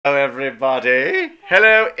everybody.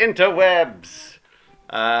 Hello, interwebs.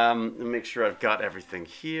 Let me make sure I've got everything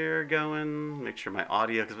here going. Make sure my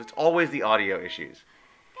audio, because it's always the audio issues.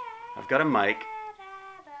 I've got a mic.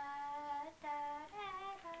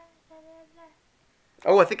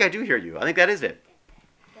 Oh, I think I do hear you. I think that is it.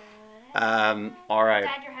 All right.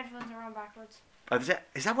 Dad, your headphones are on backwards. Is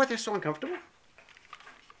that why they're so uncomfortable?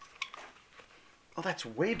 Oh, that's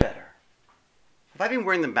way better. Have I been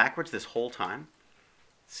wearing them backwards this whole time?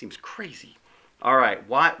 Seems crazy. All right.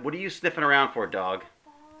 What are you sniffing around for, dog?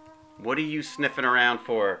 What are you sniffing around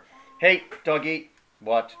for? Hey, doggy.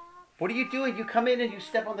 What? What are you doing? You come in and you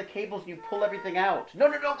step on the cables and you pull everything out. No,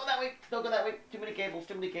 don't go that way. Don't go that way. Too many cables.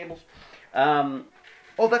 Too many cables. Oh,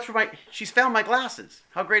 that's for she's found my glasses.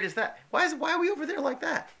 How great is that? Why are we over there like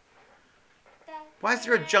that? Why is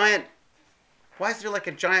there like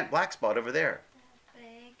a giant black spot over there?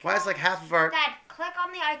 Why is like half of our... Dad, click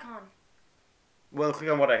on the icon. Well,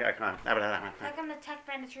 click on what icon? Click on the Tech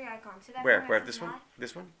Bandits icon. See that? Where? This one?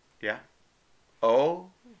 This one? Yeah. Oh.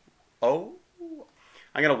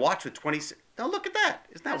 I'm going to watch with 20... Now look at that.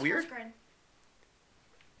 Isn't that weird? Full screen.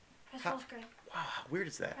 Press full screen. Wow, how weird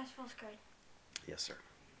is that? Press full screen. Yes, sir.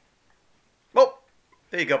 Oh,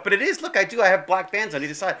 there you go. But it is. Look, I have black bands on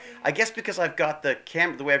either side. I guess because I've got the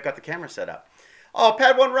way I've got the camera set up. Oh,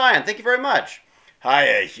 Pad1 Ryan, thank you very much.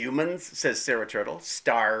 Hiya, humans, says Sarah Turtle.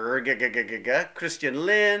 Star, Christian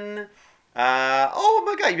Lynn. Oh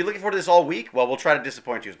my God, you've been looking forward to this all week? Well, we'll try to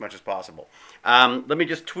disappoint you as much as possible. Let me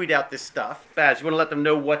just tweet out this stuff. Baz, you want to let them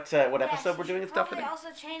know what episode we're doing and stuff today?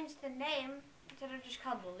 Also change the name instead of just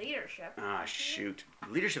called Leadership. Ah, shoot.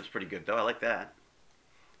 Leadership's pretty good, though. I like that.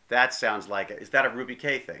 That sounds like it. Is that a Ruby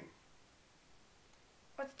K thing?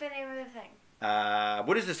 What's the name of the thing?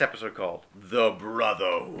 What is this episode called? The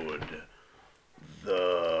Brotherhood.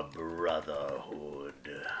 The Brotherhood.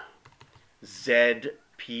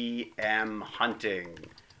 ZEDpm hunting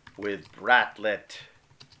with Bratlet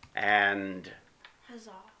and...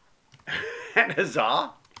 Huzzah. And Huzzah?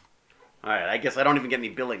 All right, I guess I don't even get any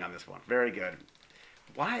billing on this one. Very good.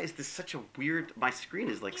 Why is this such a weird... My screen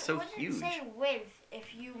is like so huge. It wouldn't say with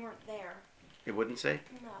if you weren't there. It wouldn't say?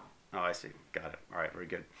 No. Oh, I see. Got it. All right, very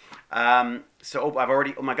good. So I've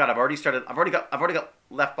already got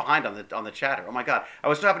left behind on the chatter. Oh my God. I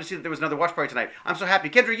was so happy to see that there was another watch party tonight. I'm so happy.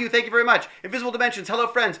 Kendra, thank you very much. Invisible Dimensions, hello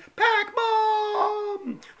friends. Pac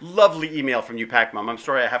Mom! Lovely email from you, Pac Mom. I'm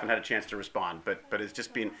sorry I haven't had a chance to respond, but it's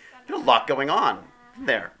just been a lot going on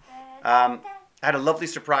there. I had a lovely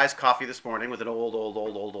surprise coffee this morning with an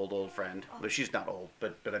old friend. Well, she's not old,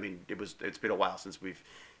 but I mean it's been a while since we've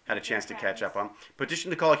had a chance to catch up on. Petition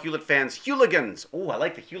to call Hewlett fans Hooligans. Oh, I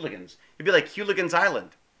like the Hooligans. It'd be like Hooligans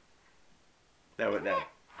Island. I know that.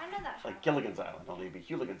 Like Gilligan's Island, only it'd be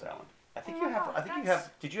Hooligans Island. I think you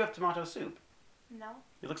have. Did you have tomato soup? No.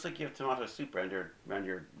 It looks like you have tomato soup around your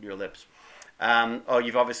lips. Oh,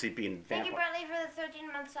 you've obviously been. Thank you, Bertley, for the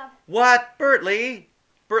 13 months sub. What, Bertley?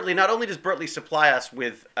 Bertley. Not only does Bertley supply us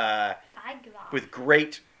with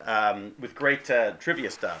great trivia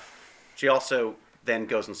stuff, she also then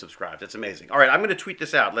goes and subscribes. That's amazing. All right, I'm going to tweet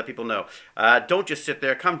this out, let people know. Don't just sit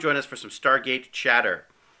there. Come join us for some Stargate chatter.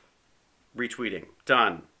 Retweeting.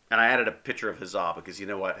 Done. And I added a picture of Huzzah because you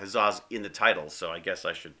know what? Huzzah's in the title, so I guess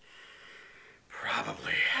I should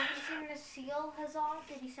probably... Have you seen the seal Huzzah?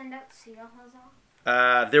 Did he send out seal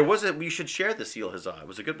Huzzah? We should share the seal Huzzah. It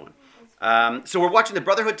was a good one. So we're watching the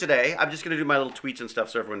Brotherhood today. I'm just going to do my little tweets and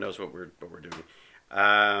stuff so everyone knows what we're doing.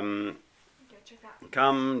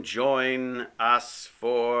 Come join us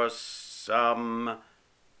for some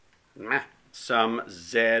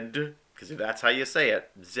Zed, because that's how you say it,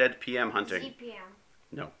 ZPM hunting. ZPM.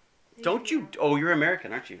 No. ZPM. Don't you? Oh, you're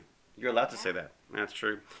American, aren't you? You're allowed to say that. That's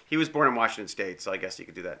true. He was born in Washington State, so I guess you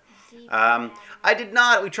could do that. I did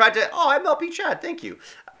not. We tried to... Oh, MLP Chad, thank you.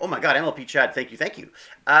 Oh my God, MLP Chad, thank you.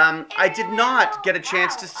 I did not get a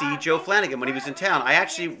chance to see Joe Flanagan when he was in town. And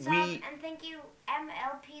thank you,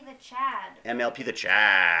 MLP the Chad. MLP the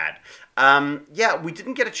Chad. Yeah, we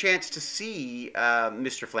didn't get a chance to see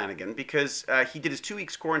Mr. Flanagan because he did his 2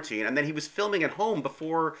 weeks quarantine, and then he was filming at home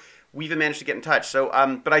before we even managed to get in touch. So,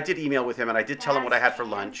 but I did email with him, and I did tell him what I had for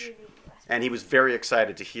lunch, and he was very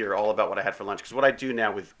excited to hear all about what I had for lunch. Because what I do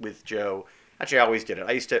now with Joe, actually I always did it.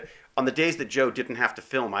 I used to, on the days that Joe didn't have to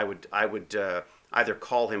film, I would either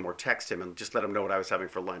call him or text him and just let him know what I was having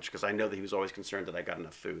for lunch, because I know that he was always concerned that I got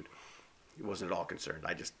enough food. He wasn't at all concerned.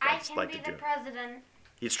 I just like to do it. President.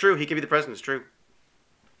 It's true. He can be the president. It's true.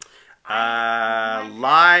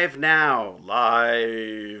 Live now.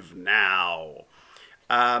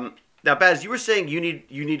 Now, Baz, you were saying you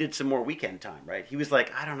needed some more weekend time, right? He was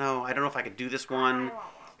like, I don't know if I could do this one.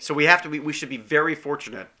 So we should be very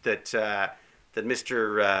fortunate that that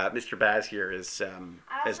Mr. Baz here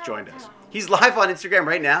has joined us. He's live on Instagram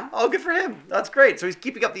right now. Oh, good for him. That's great. So he's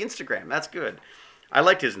keeping up the Instagram. That's good. I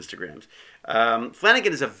liked his Instagrams.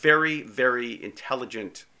 Flanagan is a very, very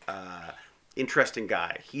intelligent, interesting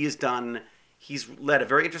guy. He's led a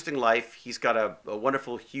very interesting life. He's got a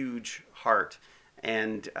wonderful, huge heart,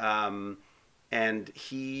 and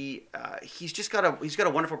he's just got a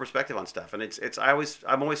wonderful perspective on stuff. And I'm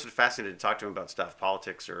always sort of fascinated to talk to him about stuff,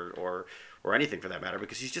 politics or anything for that matter,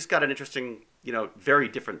 because he's just got an interesting, very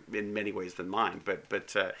different in many ways than mine.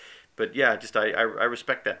 But yeah, just I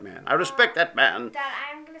respect that man. I respect that man. Dad,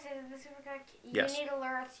 I'm gonna say this super quick. You need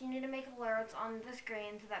alerts. You need to make alerts on the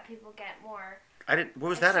screen so that people get more. What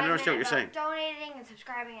was that? I don't understand what you're saying. Donating and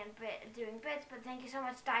subscribing and doing bits, but thank you so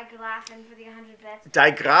much, Digrafen, for the 100 bits.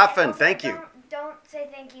 Digrafen, thank you. Don't say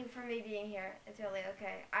thank you for me being here. It's really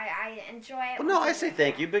okay. I enjoy it. Well, no, I say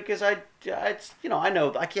thank you because I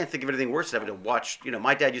know I can't think of anything worse than having to watch.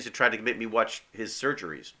 My dad used to try to make me watch his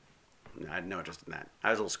surgeries. No, I had no interest in that. I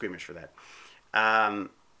was a little squeamish for that.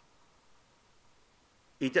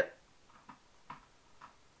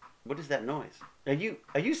 What is that noise?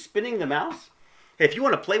 Are you spinning the mouse? Hey, if you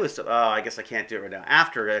want to play with stuff, I guess I can't do it right now.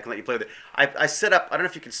 After I can let you play with it. I set up. I don't know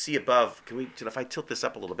if you can see above. If I tilt this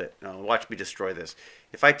up a little bit? No, watch me destroy this.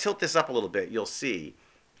 If I tilt this up a little bit, you'll see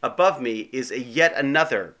above me is yet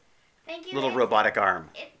another little robotic arm.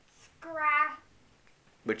 It's graph.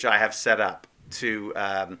 Which I have set up to.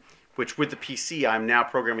 Which with the PC, I'm now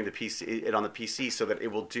programming it on the PC so that it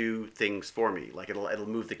will do things for me. Like it'll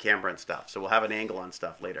move the camera and stuff. So we'll have an angle on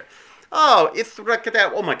stuff later. Oh,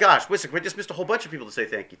 oh my gosh, we just missed a whole bunch of people to say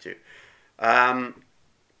thank you to.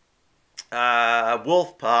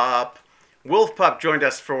 Wolf Pup joined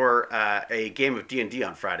us for a game of D&D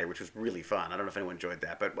on Friday, which was really fun. I don't know if anyone enjoyed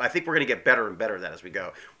that, but I think we're going to get better and better at that as we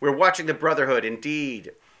go. We're watching the Brotherhood,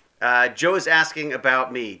 indeed. Joe is asking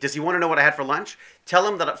about me. Does he want to know what I had for lunch? Tell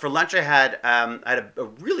him that for lunch I had a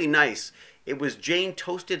really nice. It was Jane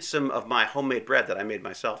toasted some of my homemade bread that I made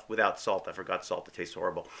myself without salt. I forgot salt. It tastes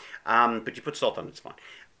horrible. But you put salt on it, it's fine.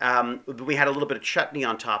 We had a little bit of chutney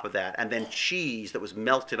on top of that, and then cheese that was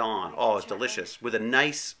melted on. Oh, it's delicious with a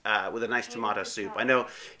nice tomato soup. I know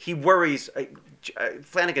he worries.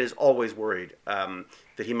 Flanagan is always worried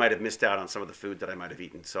that he might have missed out on some of the food that I might have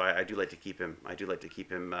eaten. So I do like to keep him.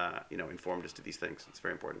 Informed as to these things. It's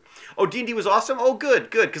very important. Oh, D&D was awesome. Oh, good,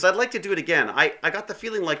 because I'd like to do it again. I got the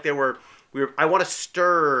feeling like I want to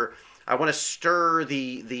stir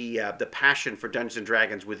the passion for Dungeons and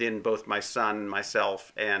Dragons within both my son,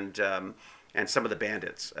 myself, and some of the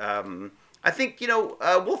bandits. I think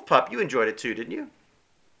Wolf Pup, you enjoyed it too, didn't you?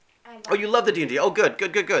 Oh, you love the D&D. Oh, good.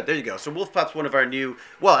 There you go. So Wolf Pup's one of our new.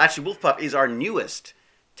 Well, actually, Wolf Pup is our newest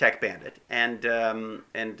tech bandit, and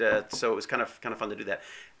so it was kind of fun to do that.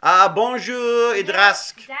 Bonjour,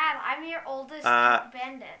 Idrask. Dad, I'm your oldest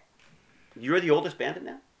bandit. You're the oldest bandit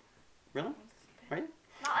now? Really? Right?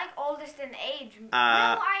 Not like oldest in age. No,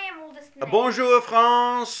 I am oldest in age. Bonjour,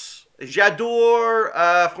 France. J'adore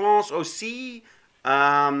France aussi.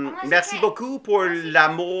 Merci beaucoup pour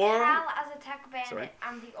l'amour. Cal, as a tech bandit,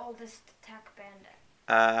 I'm the oldest tech bandit.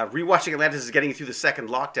 Rewatching Atlantis is getting you through the second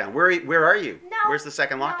lockdown. Where are you? No. Where's the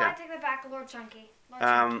second lockdown? No, I take that back. Lord Chunky.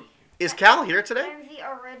 Is Cal here today? I'm the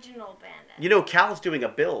original bandit. Cal's doing a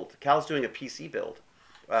build. Cal's doing a PC build.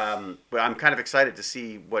 But I'm kind of excited to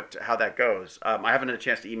see how that goes. I haven't had a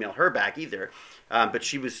chance to email her back either, but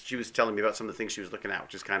she was telling me about some of the things she was looking at,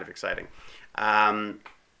 which is kind of exciting.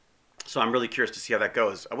 So I'm really curious to see how that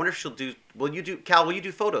goes. I wonder if she'll do. Cal? Will you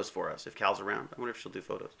do photos for us if Cal's around? I wonder if she'll do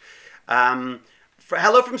photos.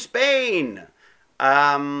 Hello from Spain.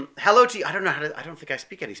 Hello to you. I don't know I don't think I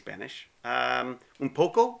speak any Spanish. Un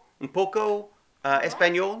poco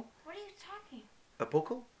español. What are you talking? A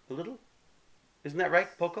poco, a little. Isn't that right?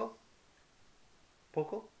 Poco?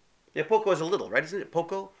 Yeah, poco is a little, right? Isn't it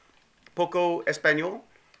poco? Poco español?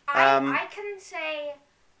 I can say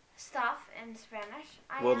stuff in Spanish.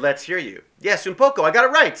 Let's hear you. Yes, un poco. I got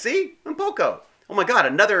it right. See? Un poco. Oh my God,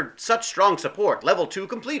 another such strong support. Level 2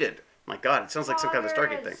 completed. My God, it sounds like some kind of a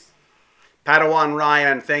Stargate thing. Padawan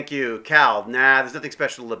Ryan, thank you. Cal, nah, there's nothing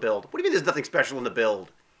special in the build. What do you mean there's nothing special in the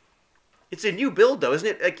build? It's a new build, though, isn't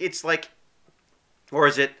it? It's like, or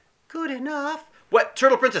is it good enough? What?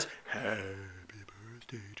 Turtle Princess. Happy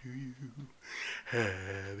birthday to you.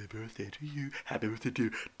 Happy birthday to you. Happy birthday to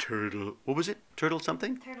you. Turtle. What was it? Turtle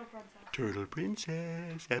something? Turtle Princess. Turtle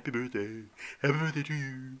Princess. Happy birthday. Happy birthday to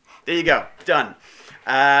you. There you go. Done.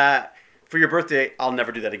 For your birthday, I'll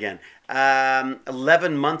never do that again.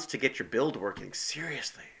 11 months to get your build working.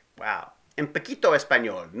 Seriously. Wow. En poquito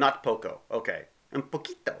español, not poco. Okay. Un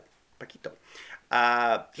poquito. Poquito.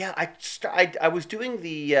 Yeah, I was doing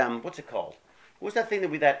the, what's it called? What was that thing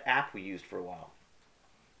that app we used for a while?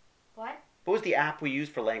 What? What was the app we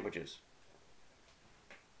used for languages?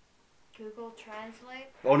 Google Translate?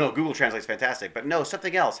 Oh, no, Google Translate's fantastic. But no,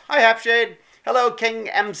 something else. Hi, Hapshade. Hello, King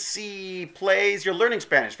MC Plays. You're learning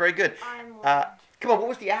Spanish. Very good. Come on, what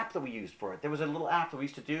was the app that we used for it? There was a little app that we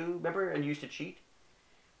used to do, remember? And you used to cheat?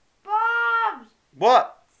 Bob's!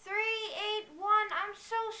 What? 381. I'm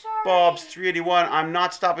so sorry. Bob's 381. I'm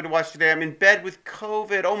not stopping to watch today. I'm in bed with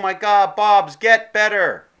COVID. Oh, my God. Bob's, get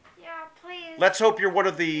better. Yeah, please. Let's hope you're one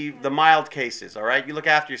of the mild cases, all right? You look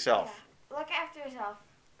after yourself. Yeah. Look after yourself.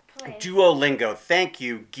 Please. Duolingo. Thank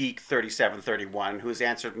you, Geek3731, who has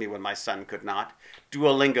answered me when my son could not.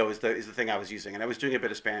 Duolingo is the thing I was using, and I was doing a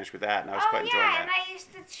bit of Spanish with that, and I was quite enjoying that. And I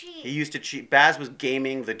used to cheat. He used to cheat. Baz was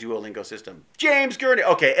gaming the Duolingo system. James Gurney.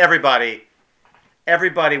 Okay, everybody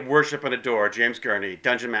worship and adore James Gurney,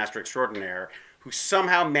 Dungeon Master Extraordinaire, who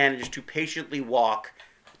somehow managed to patiently walk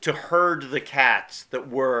to herd the cats that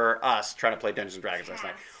were us trying to play Dungeons and Dragons last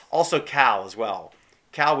night. Also Cal as well.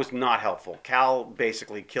 Cal was not helpful. Cal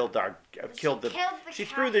basically killed the she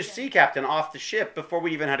threw the sea captain off the ship before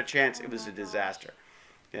we even had a chance. It was a disaster.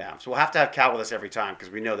 Yeah, so we'll have to have Cal with us every time because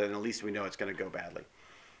we know that at least we know it's going to go badly.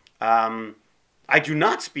 I do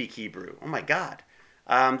not speak Hebrew. Oh my God.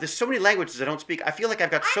 There's so many languages I don't speak. I feel like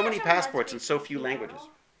I've got so many passports and so few languages.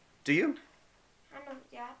 Do you? I know,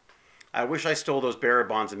 yeah. I wish I stole those bearer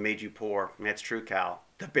bonds and made you poor. That's true, Cal.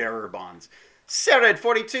 The bearer bonds.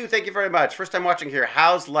 Sarah42, thank you very much. First time watching here.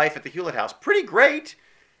 How's life at the Hewlett House? Pretty great.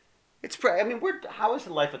 How is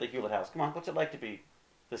the life at the Hewlett House? Come on, what's it like to be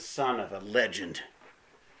the son of a legend?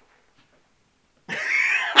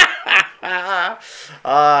 Yeah.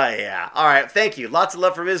 All right, thank you. Lots of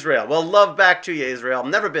love from Israel. Well, love back to you, Israel. I've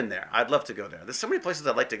never been there. I'd love to go there. There's so many places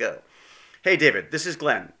I'd like to go. Hey, David, this is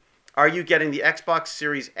Glenn. Are you getting the Xbox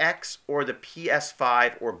Series X or the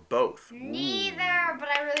PS5 or both? Neither, but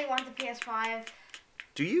I really want the PS5.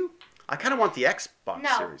 Do you? I kind of want the Xbox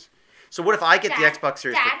Series. So what if I get the Xbox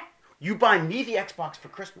Series? Dad? You buy me the Xbox for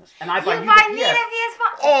Christmas, and I buy you the PS. me the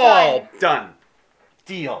PS5. Oh, done.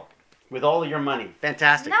 Deal. With all of your money.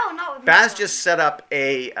 Fantastic. No, not with Baz just set up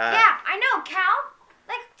a... yeah, I know, Cal.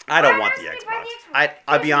 I don't want the Xbox.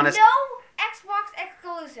 I'll be honest. No Xbox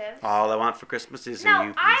exclusives. All I want for Christmas is a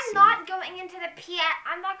new PC. I'm not going into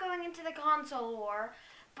I'm not going into the console war,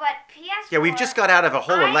 but PS4. Yeah, we've just got out of a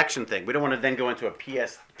whole election thing. We don't want to then go into a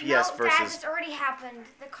PS versus. Dad, this already happened.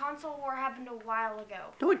 The console war happened a while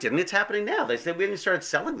ago. No, it didn't. It's happening now. They said we haven't started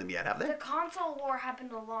selling them yet, have they? The console war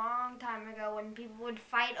happened a long time ago when people would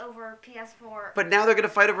fight over PS4. But now they're going to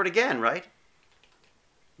fight over it again, right?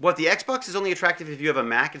 What, the Xbox is only attractive if you have a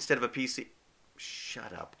Mac instead of a PC?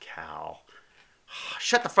 Shut up, Cal.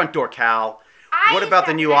 Shut the front door, Cal. What about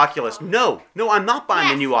the new Oculus? No, I'm not buying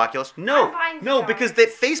the new Oculus. No, because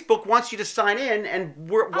Facebook wants you to sign in and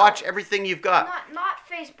watch everything you've got. Not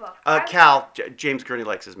Facebook. Cal, James Gurney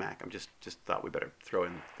likes his Mac. I'm just thought we better throw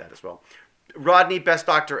in that as well. Rodney, best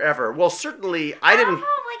doctor ever. Well, certainly I didn't.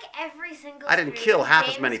 Every single. I didn't kill half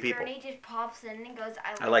as many people. James Gurney just pops in and goes,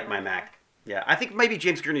 I like my Mac. Yeah, I think maybe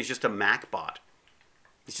James Gurney's just a Mac bot.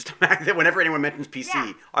 He's just a Mac that whenever anyone mentions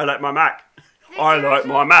PC, I like my Mac. I like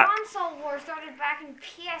my Mac. The console war started back in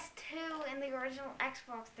PS2 in the original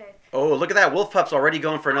Xbox days. Oh, look at that. Wolf Pup's already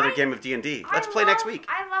going for another game of D&D. Let's play next week.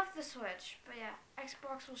 I love the Switch, but yeah,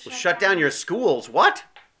 Xbox will shut down your schools. What?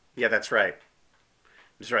 Yeah, that's right.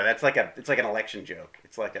 That's right. It's like an election joke.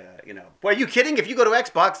 It's like Boy, are you kidding? If you go to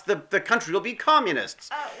Xbox, the country will be communists.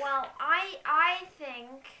 Well, I think...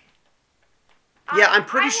 Yeah, I'm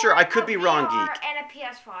pretty sure. I could be wrong, Geek. And a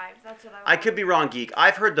PS5. That's what I want. I could be wrong, Geek.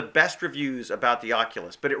 I've heard the best reviews about the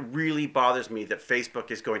Oculus, but it really bothers me that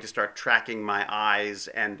Facebook is going to start tracking my eyes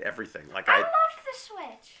and everything. I love the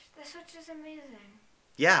Switch. The Switch is amazing.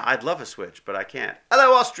 Yeah, I'd love a Switch, but I can't.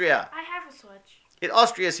 Hello, Austria. I have a Switch.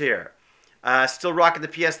 Austria's here. Still rocking the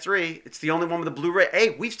PS3. It's the only one with a Blu-ray. Hey,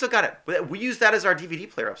 we've still got it. We use that as our DVD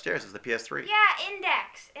player upstairs, as the PS3. Yeah,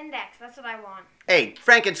 Index. That's what I want. Hey,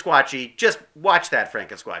 Frankensquatchy, just watch that,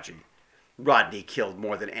 Frankensquatchy. Rodney killed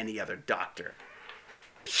more than any other doctor.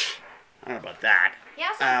 I don't know about that. He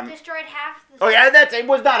also destroyed half the... Oh, yeah, it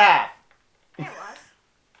was not half. It was.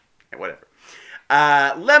 Yeah, whatever.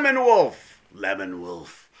 Lemon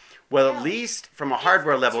Wolf. Well, at least from a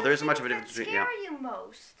hardware level, there isn't much of a difference between... What scare you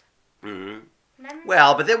most? Mm-hmm.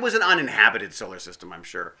 Well, but it was an uninhabited solar system, I'm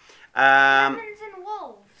sure. Lemons and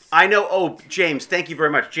wolves. I know. Oh, James, thank you very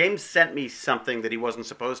much. James sent me something that he wasn't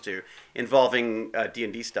supposed to involving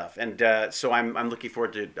D&D stuff, and so I'm looking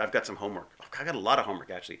forward to. I've got some homework. Oh, I got a lot of homework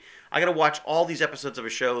actually. I got to watch all these episodes of a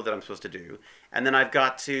show that I'm supposed to do, and then I've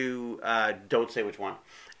got to don't say which one.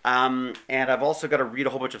 And I've also got to read a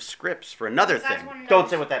whole bunch of scripts for another thing. Don't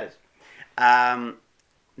say what that is.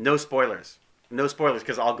 No spoilers. No spoilers,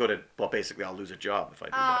 because I'll go to, well, basically I'll lose a job if I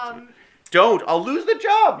do that. So. Don't. I'll lose the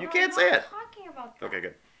job. You can't say it. I'm not talking about that. Okay,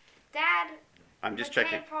 good. Dad, I'm just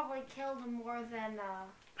checking. Kid probably killed more than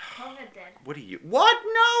COVID did. What are you? What?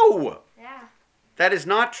 No! Yeah. That is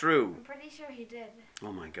not true. I'm pretty sure he did.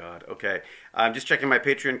 Oh my God. Okay. I'm just checking my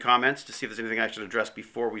Patreon comments to see if there's anything I should address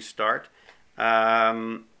before we start.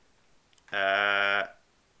 Oh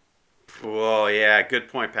yeah, good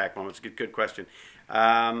point, Pac-Mom. It's a good question.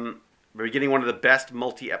 We're getting one of the best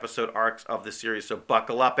multi-episode arcs of the series, so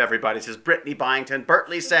buckle up, everybody. Says Brittany Byington.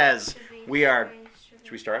 Bertley says we are.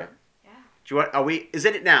 Should we start it? Yeah. Do you want? Are we? Is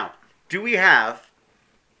it now? Do we have?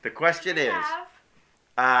 The question is.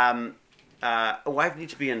 I need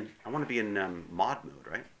to be in. I want to be in mod mode,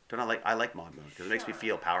 right? Don't I like? I like mod mode because it makes me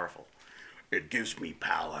feel powerful. It gives me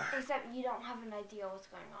power. Except you don't have an idea what's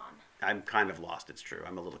going on. I'm kind of lost, it's true.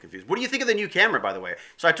 I'm a little confused. What do you think of the new camera, by the way?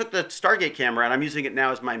 So I took the Stargate camera, and I'm using it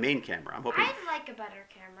now as my main camera. I'm hoping... I'd like a better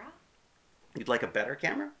camera. You'd like a better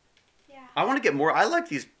camera? Yeah. I want to get more... I like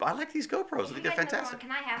these GoPros. I think they're fantastic.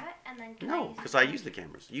 Can I have it? And then no, because I use the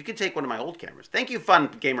cameras. You can take one of my old cameras. Thank you, Fun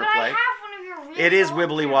Gamer but Play. I have one of your really It is old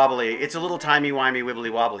wibbly wobbly. It's a little timey-wimey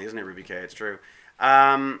wibbly wobbly, isn't it, Ruby K? It's true.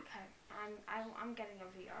 Okay. I'm getting a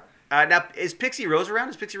VR. Now, is Pixie Rose around?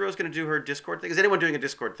 Is Pixie Rose going to do her Discord thing? Is anyone doing a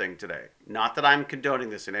Discord thing today? Not that I'm condoning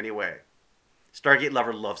this in any way. Stargate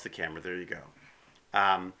Lover loves the camera. There you go.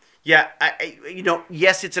 Yeah,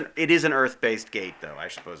 yes, it is an Earth-based gate, though. I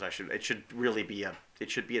suppose it should be an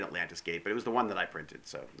Atlantis gate, but it was the one that I printed,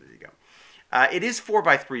 so there you go. It is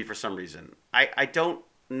 4x3 for some reason. I don't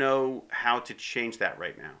know how to change that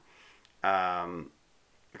right now.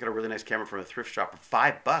 I got a really nice camera from a thrift shop for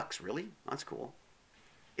 $5. Really? That's cool.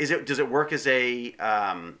 Does it work as a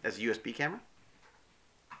USB camera?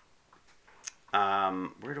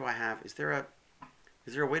 Where do I have? Is there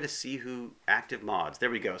a way to see who active mods? There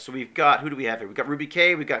we go. So we've got, who do we have here? We've got Ruby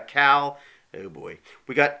K. We've got Cal. Oh boy.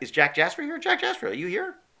 Is Jack Jasper here? Jack Jasper, are you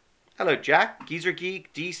here? Hello, Jack. Geezer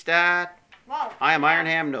Geek. D-Stat. Well, I am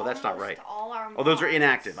Ironham. No, that's not right. Oh, those are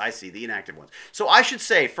inactive. I see, the inactive ones. So I should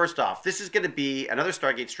say, first off, this is going to be another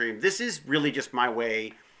Stargate stream. This is really just my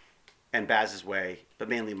way and Baz's way, but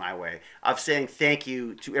mainly my way, of saying thank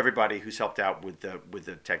you to everybody who's helped out with the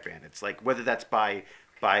Tech Bandits. Like, whether that's by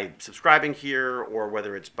subscribing here, or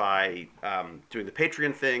whether it's by doing the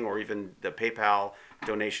Patreon thing, or even the PayPal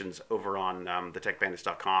donations over on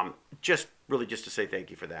thetechbandits.com. Just to say thank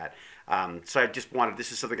you for that. So I just wanted,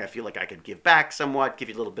 this is something I feel like I could give back somewhat, give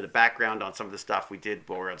you a little bit of background on some of the stuff we did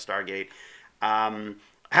while we were on Stargate. I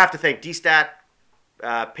have to thank DStat,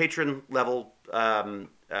 patron level, patron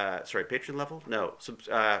level? No,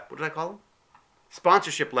 what did I call them?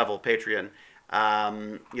 Sponsorship level Patreon.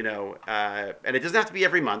 And it doesn't have to be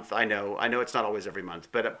every month. I know it's not always every month,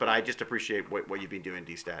 but I just appreciate what you've been doing,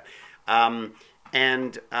 DStat.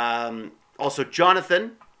 Also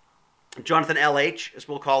Jonathan LH, as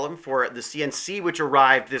we'll call him, for the CNC, which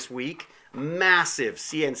arrived this week. Massive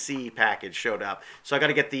CNC package showed up. So I've got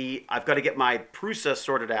to get my Prusa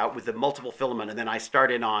sorted out with the multiple filament, and then I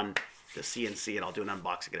start in on the CNC, and I'll do an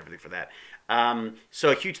unboxing and everything for that.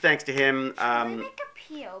 So a huge thanks to him.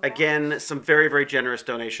 Again, some very, very generous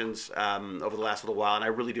donations over the last little while, and I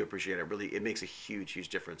really do appreciate it. It makes a huge, huge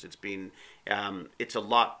difference. It's been, it's a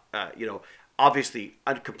lot, obviously,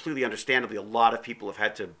 completely understandably, a lot of people have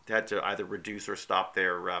had to either reduce or stop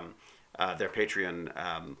their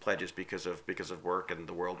Patreon pledges because of work and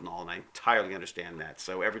the world and all, and I entirely understand that.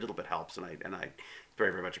 So every little bit helps, and I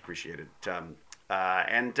very, very much appreciate it.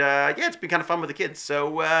 Yeah, it's been kind of fun with the kids. So,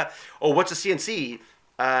 what's a CNC?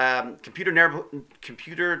 Computer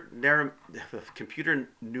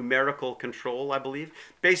numerical control, I believe.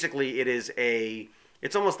 Basically,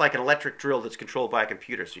 it's almost like an electric drill that's controlled by a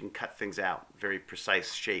computer, so you can cut things out, very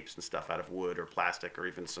precise shapes and stuff out of wood or plastic, or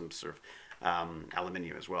even some sort of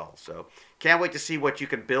aluminium as well. So can't wait to see what you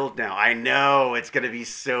can build now. I know, it's going to be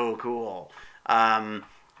so cool. I'm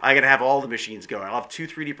going to have all the machines going. I'll have 2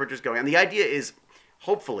 3D printers going. And the idea is,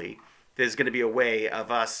 hopefully, there's going to be a way of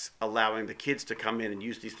us allowing the kids to come in and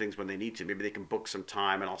use these things when they need to. Maybe they can book some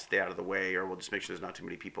time and I'll stay out of the way, or we'll just make sure there's not too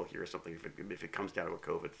many people here or something if it comes down to a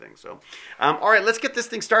COVID thing. So, all right, let's get this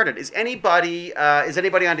thing started. Is anybody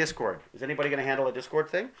on Discord? Is anybody going to handle a Discord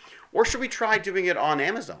thing? Or should we try doing it on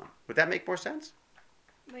Amazon? Would that make more sense?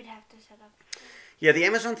 We'd have to set up. Yeah, the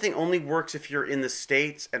Amazon thing only works if you're in the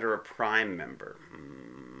States and are a Prime member.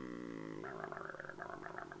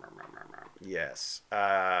 Yes.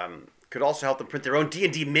 Could also help them print their own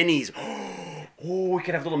D&D minis. Oh, we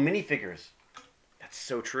could have little minifigures. That's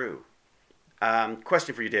so true.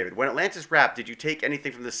 Question for you, David. When Atlantis wrapped, did you take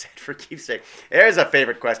anything from the set for keepsake? There's a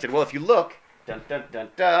favorite question. Well, if you look, dun dun dun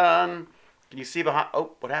dun. Can you see behind?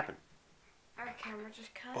 Oh, what happened? Our camera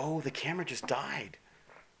just cut. Oh, the camera just died.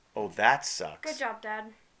 Oh, that sucks. Good job,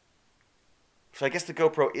 Dad. So I guess the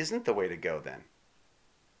GoPro isn't the way to go then.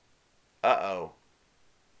 Uh-oh.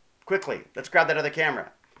 Quickly, let's grab that other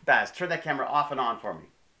camera. Baz, turn that camera off and on for me.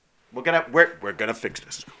 We're gonna fix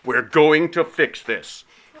this. We're going to fix this.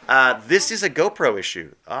 This is a GoPro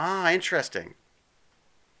issue. Ah, interesting.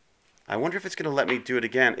 I wonder if it's going to let me do it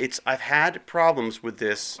again. I've had problems with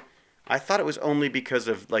this. I thought it was only because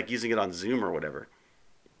of like using it on Zoom or whatever.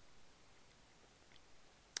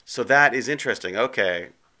 So that is interesting. Okay.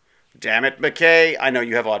 Damn it, McKay. I know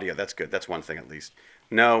you have audio. That's good. That's one thing at least.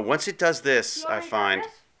 No, once it does this, I find...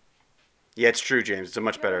 Yeah, it's true, James. It's a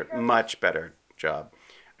much better job.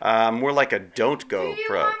 More like a don't go Do you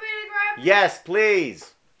pro. want me to grab Yes,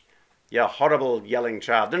 please. Yeah, horrible yelling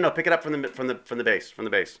child. No, pick it up from the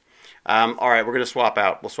base. All right, we're gonna swap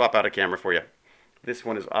out. We'll swap out a camera for you. This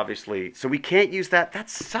one is obviously so we can't use that. That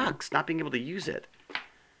sucks. Not being able to use it.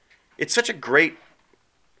 It's such a great.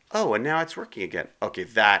 Oh, and now it's working again. Okay,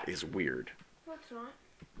 that is weird. What's not?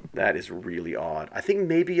 That is really odd. I think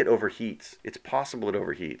maybe it overheats. It's possible it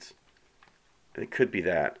overheats. It could be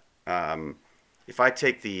that. If I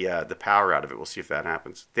take the power out of it, we'll see if that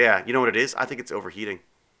happens. Yeah, you know what it is? I think it's overheating.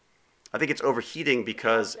 I think it's overheating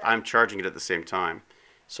because I'm charging it at the same time.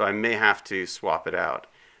 So I may have to swap it out.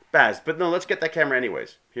 Baz, but no, let's get that camera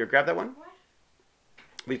anyways. Here, grab that one. What?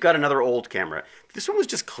 We've got another old camera. This one was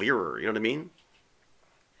just clearer, you know what I mean?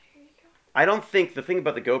 Here you go. I don't think, the thing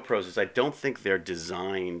about the GoPros is I don't think they're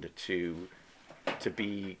designed to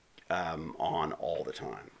be on all the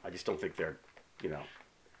time. I just don't think they're, you know,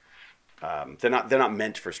 they're not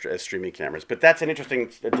meant for as streaming cameras. But that's an interesting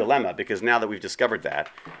dilemma because now that we've discovered that,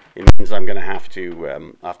 it means I'm going to have to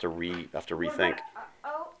rethink.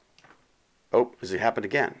 Oh, has it happened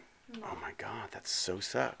again? No. Oh my God, that so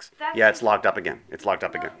sucks. That's Yeah, it's locked up again. It's locked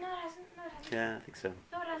up again. No, it hasn't. No, it hasn't. Yeah, I think so.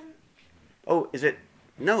 No, it hasn't. Oh, is it?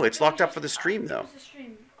 No, it's locked up for the stream though. It was a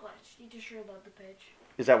stream glitch. You just reload the page.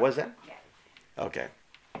 Was that? Yeah. Okay.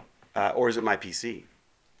 Or is it my PC?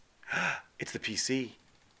 It's the PC.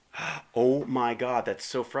 Oh my God, that's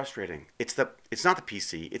so frustrating. It's not the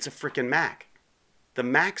PC. It's a freaking Mac. The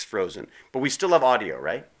Mac's frozen, but we still have audio,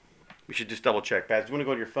 right? We should just double check. Baz, do you want to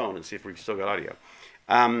go to your phone and see if we've still got audio?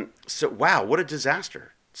 So wow, what a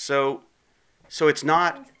disaster. So it's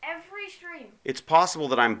not. It's every stream. It's possible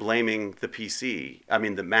that I'm blaming the PC. I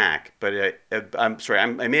mean the Mac, but I'm sorry.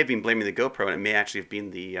 I may have been blaming the GoPro, and it may actually have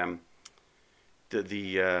been the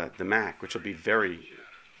Mac, which will be very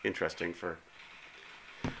interesting for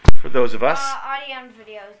those of us. Audio and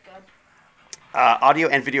video is good. Audio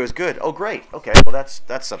and video is good. Oh, great. Okay, well that's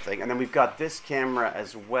something. And then we've got this camera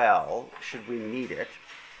as well. Should we need it?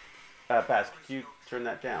 Baz, could you turn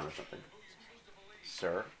that down or something,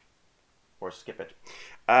 sir, or skip it?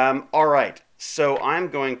 All right. So I'm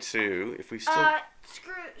going to, if we still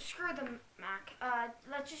screw the Mac.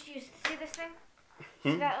 Let's just use. See this thing?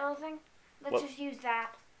 See that little thing? Let's just use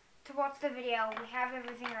that to watch the video. We have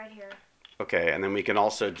everything right here. Okay, and then we can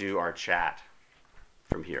also do our chat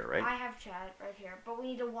from here, right? I have chat right here, but we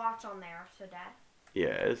need to watch on there, so Dad.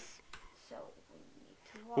 Yes. So we need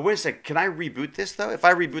to watch. Well, wait a second. Can I reboot this, though? If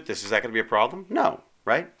I reboot this, is that going to be a problem? No,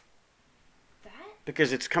 right? That?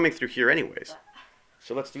 Because it's coming through here anyways.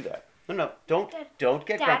 So let's do that. No, don't get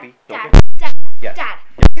grumpy. Dad, Yes. Dad,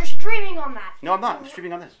 you're streaming on that. No, I'm not. I'm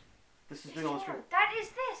streaming on this. This is doing all the streaming. That is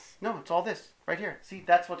this. No, it's all this right here. See,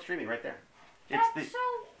 that's what's streaming right there. That's so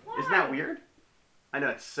wild. Isn't that weird? I know,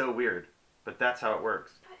 it's so weird, but that's how it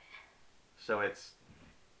works. So it's